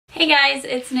Hey guys,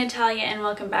 it's Natalya and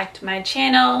welcome back to my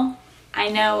channel. I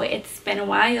know it's been a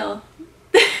while.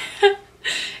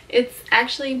 It's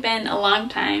actually been a long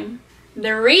time.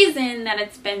 The reason that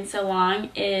it's been so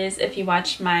long is if you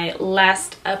watched my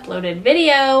last uploaded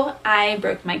video, I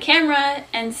broke my camera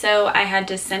and so I had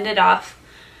to send it off.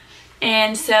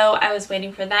 And so I was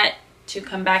waiting for that to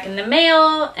come back in the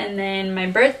mail, and then my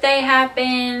birthday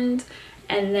happened,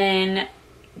 and then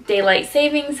daylight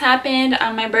savings happened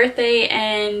on my birthday,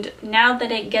 and now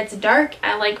that it gets dark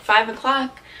at like 5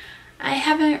 o'clock, I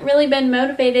haven't really been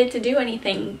motivated to do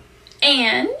anything.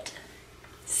 And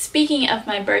speaking of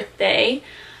my birthday,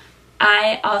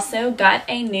 I also got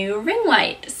a new ring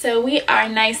light, so we are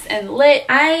nice and lit.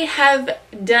 I have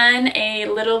done a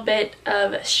little bit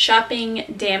of shopping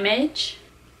damage.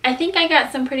 I think I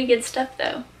got some pretty good stuff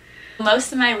though.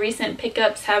 Most of my recent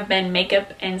pickups have been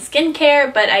makeup and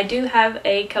skincare, but I do have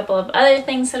a couple of other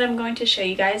things that I'm going to show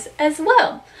you guys as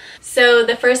well. So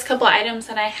the first couple items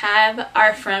that I have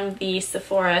are from the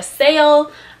Sephora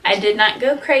sale. I did not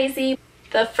go crazy.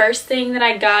 The first thing that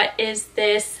I got is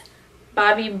this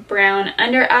Bobbi brown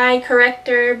under eye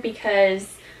corrector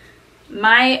because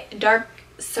my dark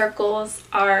circles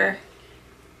are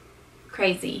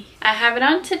crazy. I have it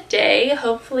on today.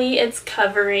 Hopefully it's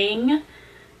covering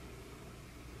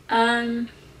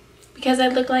because I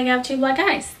look like I have two black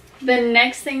eyes. The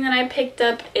next thing that I picked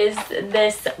up is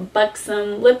this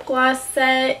Buxom lip gloss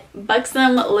set.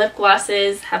 Buxom lip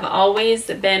glosses have always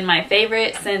been my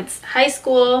favorite since high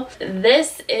school.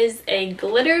 This is a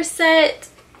glitter set,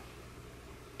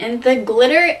 and the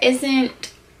glitter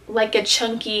isn't like a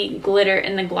chunky glitter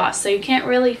in the gloss, so you can't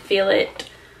really feel it.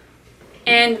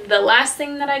 And the last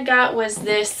thing that I got was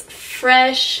this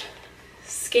fresh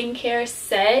skincare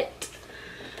set.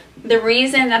 The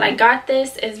reason that I got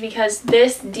this is because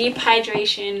this Deep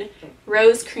Hydration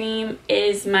Rose Cream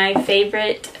is my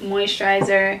favorite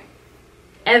moisturizer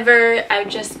ever. I've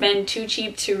just been too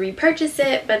cheap to repurchase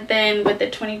it, but then with the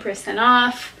 20%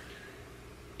 off,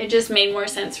 it just made more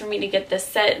sense for me to get this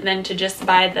set than to just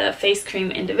buy the face cream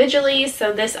individually.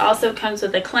 So this also comes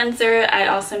with a cleanser. I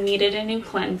also needed a new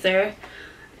cleanser,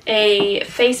 a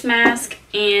face mask,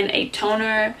 and a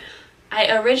toner.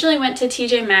 I originally went to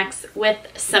TjMaxx with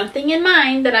something in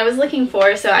mind that I was looking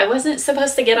for, so I wasn't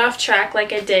supposed to get off track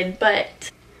like I did,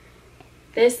 but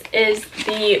this is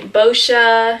the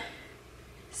Boscia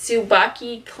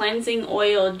Tsubaki Cleansing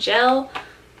Oil Gel.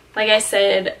 Like I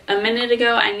said a minute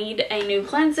ago, I need a new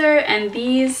cleanser, and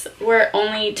these were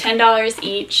only $10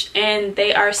 each, and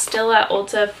they are still at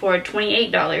Ulta for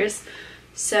 $28.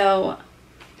 So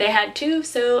they had two,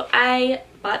 so I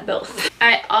bought both.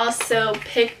 I also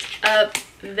picked up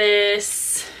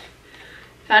this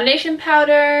foundation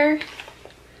powder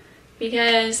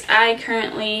because I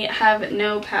currently have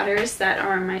no powders that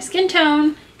are my skin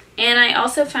tone. And I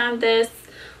also found this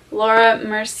Laura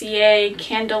Mercier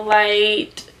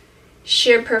Candlelight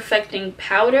Sheer Perfecting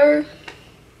Powder.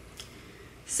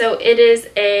 So it is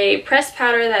a pressed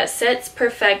powder that sets,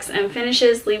 perfects, and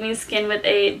finishes, leaving skin with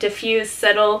a diffuse,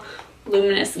 subtle,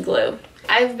 luminous glow.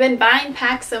 I've been buying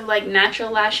packs of like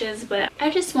natural lashes, but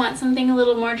I just want something a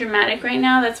little more dramatic right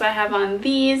now. That's why I have on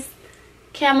these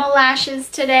camel lashes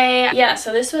today. Yeah,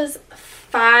 so this was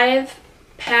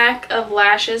 5-pack of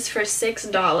lashes for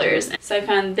 $6. So I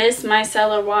found this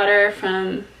micellar water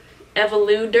from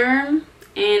Evoluderm,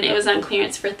 and it was on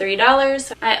clearance for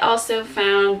 $3. I also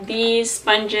found these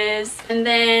sponges, and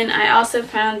then I also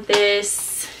found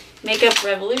this Makeup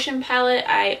Revolution palette.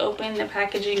 I opened the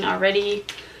packaging already,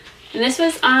 and this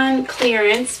was on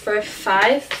clearance for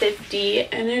 $5.50,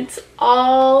 and it's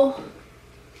all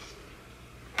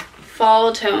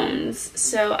fall tones.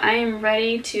 So I am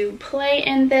ready to play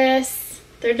in this.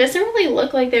 There doesn't really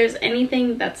look like there's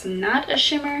anything that's not a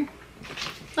shimmer.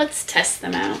 Let's test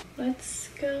them out. Let's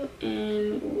go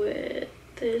in with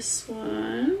this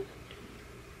one.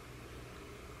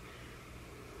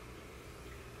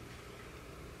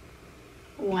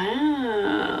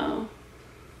 Wow.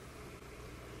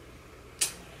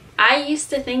 I used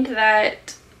to think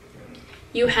that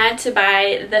you had to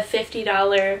buy the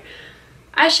 $50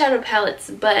 eyeshadow palettes,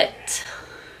 but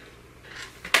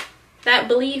that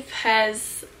belief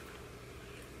has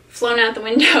flown out the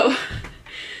window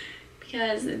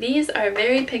because these are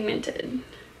very pigmented.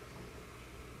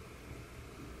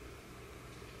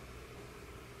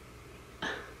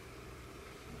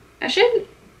 I should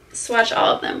swatch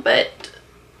all of them, but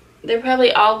they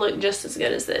probably all look just as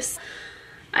good as this.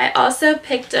 I also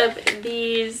picked up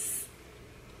these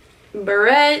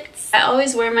barrettes. I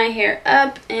always wear my hair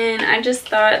up, and I just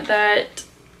thought that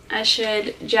I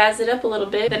should jazz it up a little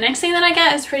bit. The next thing that I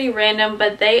got is pretty random,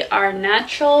 but they are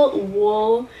natural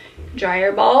wool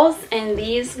dryer balls, and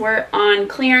these were on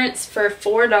clearance for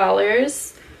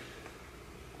 $4.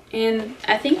 And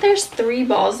I think there's 3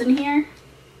 balls in here,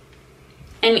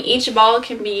 and each ball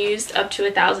can be used up to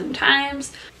 1,000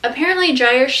 times. Apparently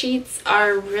dryer sheets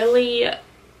are really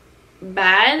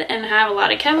bad and have a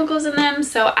lot of chemicals in them,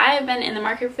 so I have been in the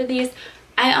market for these.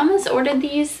 I almost ordered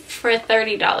these for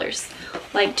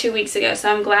 $30 like 2 weeks ago,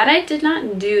 so I'm glad I did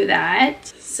not do that.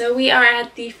 So we are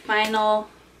at the final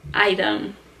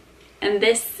item, and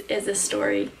this is a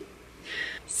story.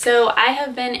 So I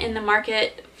have been in the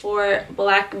market for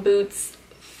black boots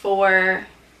for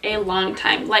a long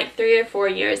time, like 3 or 4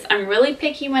 years. I'm really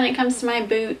picky when it comes to my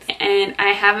boots, and I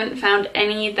haven't found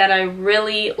any that I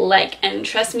really like. And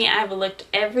trust me, I've looked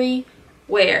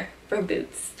everywhere for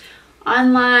boots.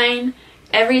 Online,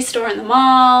 every store in the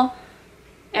mall,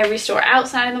 every store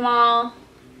outside of the mall.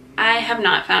 I have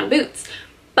not found boots.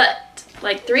 But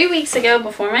like 3 weeks ago,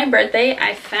 before my birthday,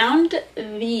 I found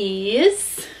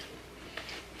these.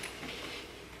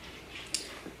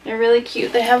 They're really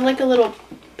cute. They have like a little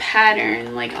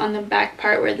pattern like on the back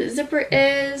part where the zipper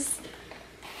is,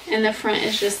 and the front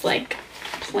is just like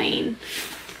plain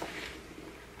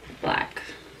black.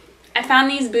 I found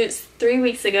these boots 3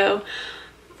 weeks ago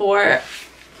for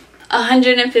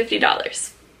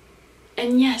 $150.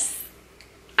 And yes,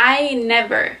 I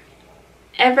never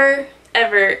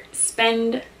ever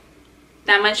spend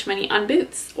that much money on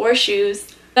boots or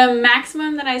shoes. The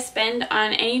maximum that I spend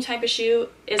on any type of shoe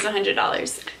is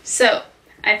 $100. So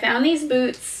I found these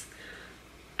boots.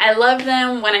 I love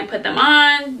them when I put them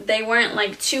on. They weren't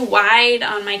like too wide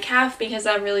on my calf because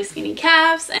I have really skinny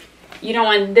calves. And you don't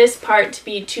want this part to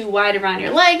be too wide around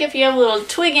your leg. If you have a little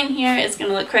twig in here, it's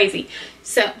gonna look crazy.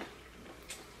 So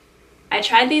I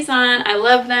tried these on. I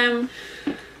love them.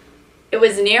 It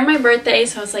was near my birthday,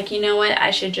 so I was like, you know what?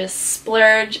 I should just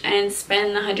splurge and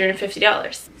spend the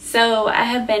 $150. So I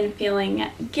have been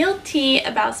feeling guilty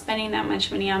about spending that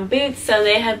much money on boots, so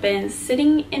they have been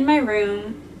sitting in my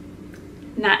room,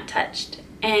 not touched.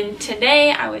 And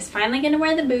today I was finally gonna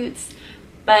wear the boots,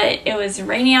 but it was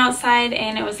rainy outside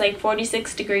and it was like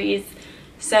 46 degrees,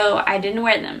 so I didn't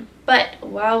wear them. But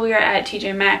while we were at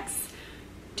TjMaxx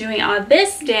doing all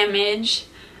this damage,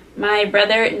 my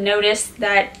brother noticed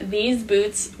that these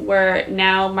boots were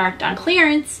now marked on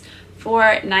clearance for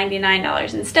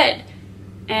 $99 instead.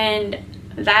 And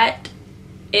that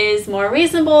is more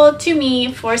reasonable to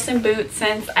me for some boots,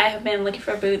 since I have been looking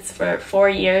for boots for 4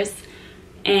 years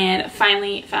and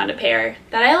finally found a pair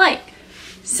that I like.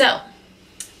 So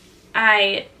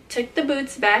I took the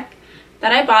boots back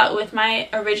that I bought with my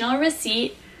original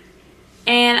receipt,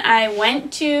 and I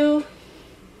went to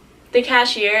the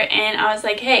cashier and I was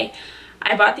like, hey,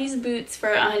 I bought these boots for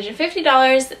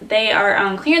 $150. They are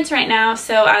on clearance right now,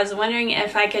 so I was wondering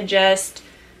if I could just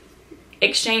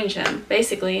exchange them,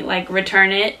 basically like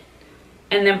return it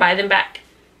and then buy them back.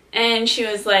 And she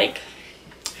was like,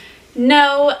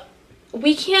 no,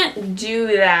 we can't do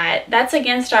that. That's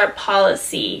against our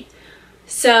policy.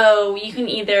 So you can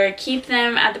either keep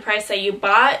them at the price that you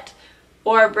bought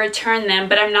or return them,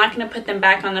 but I'm not going to put them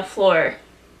back on the floor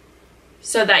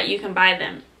so that you can buy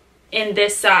them in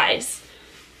this size.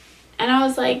 And I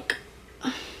was like,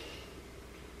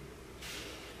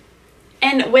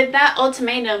 and with that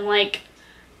ultimatum, like,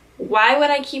 why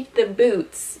would I keep the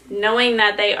boots knowing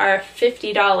that they are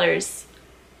 $50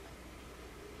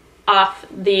 off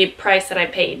the price that I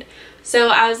paid? So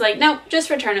I was like, no, just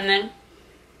return them then.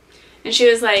 And she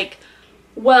was like,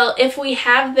 well, if we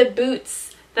have the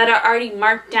boots that are already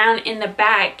marked down in the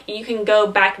back, you can go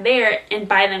back there and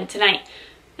buy them tonight.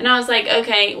 And I was like,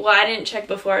 okay, well, I didn't check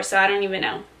before, so I don't even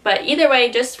know. But either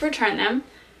way, just return them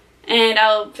and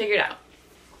I'll figure it out.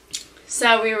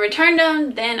 So we returned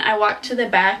them, then I walked to the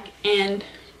back and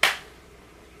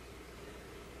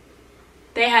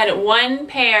they had 1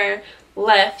 pair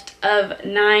left of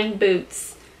 9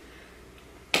 boots.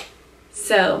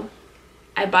 So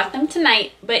I bought them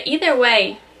tonight, but either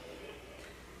way,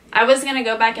 I was gonna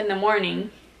go back in the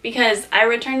morning because I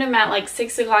returned them at like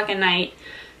 6 o'clock at night.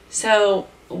 So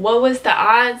what was the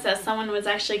odds that someone was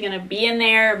actually gonna be in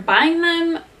there buying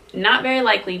them? Not very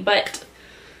likely, but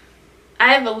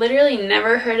I've literally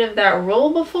never heard of that rule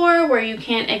before where you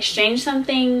can't exchange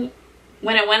something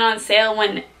when it went on sale,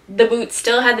 when the boots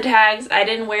still had the tags, I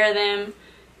didn't wear them,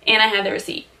 and I had the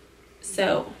receipt.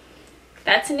 So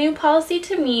that's a new policy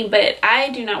to me, but I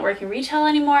do not work in retail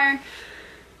anymore.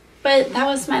 But that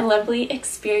was my lovely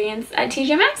experience at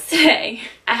TjMaxx today.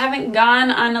 I haven't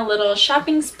gone on a little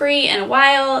shopping spree in a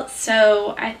while,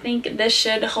 so I think this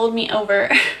should hold me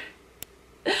over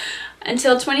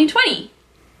until 2020.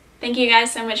 Thank you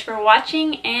guys so much for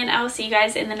watching, and I will see you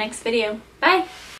guys in the next video. Bye!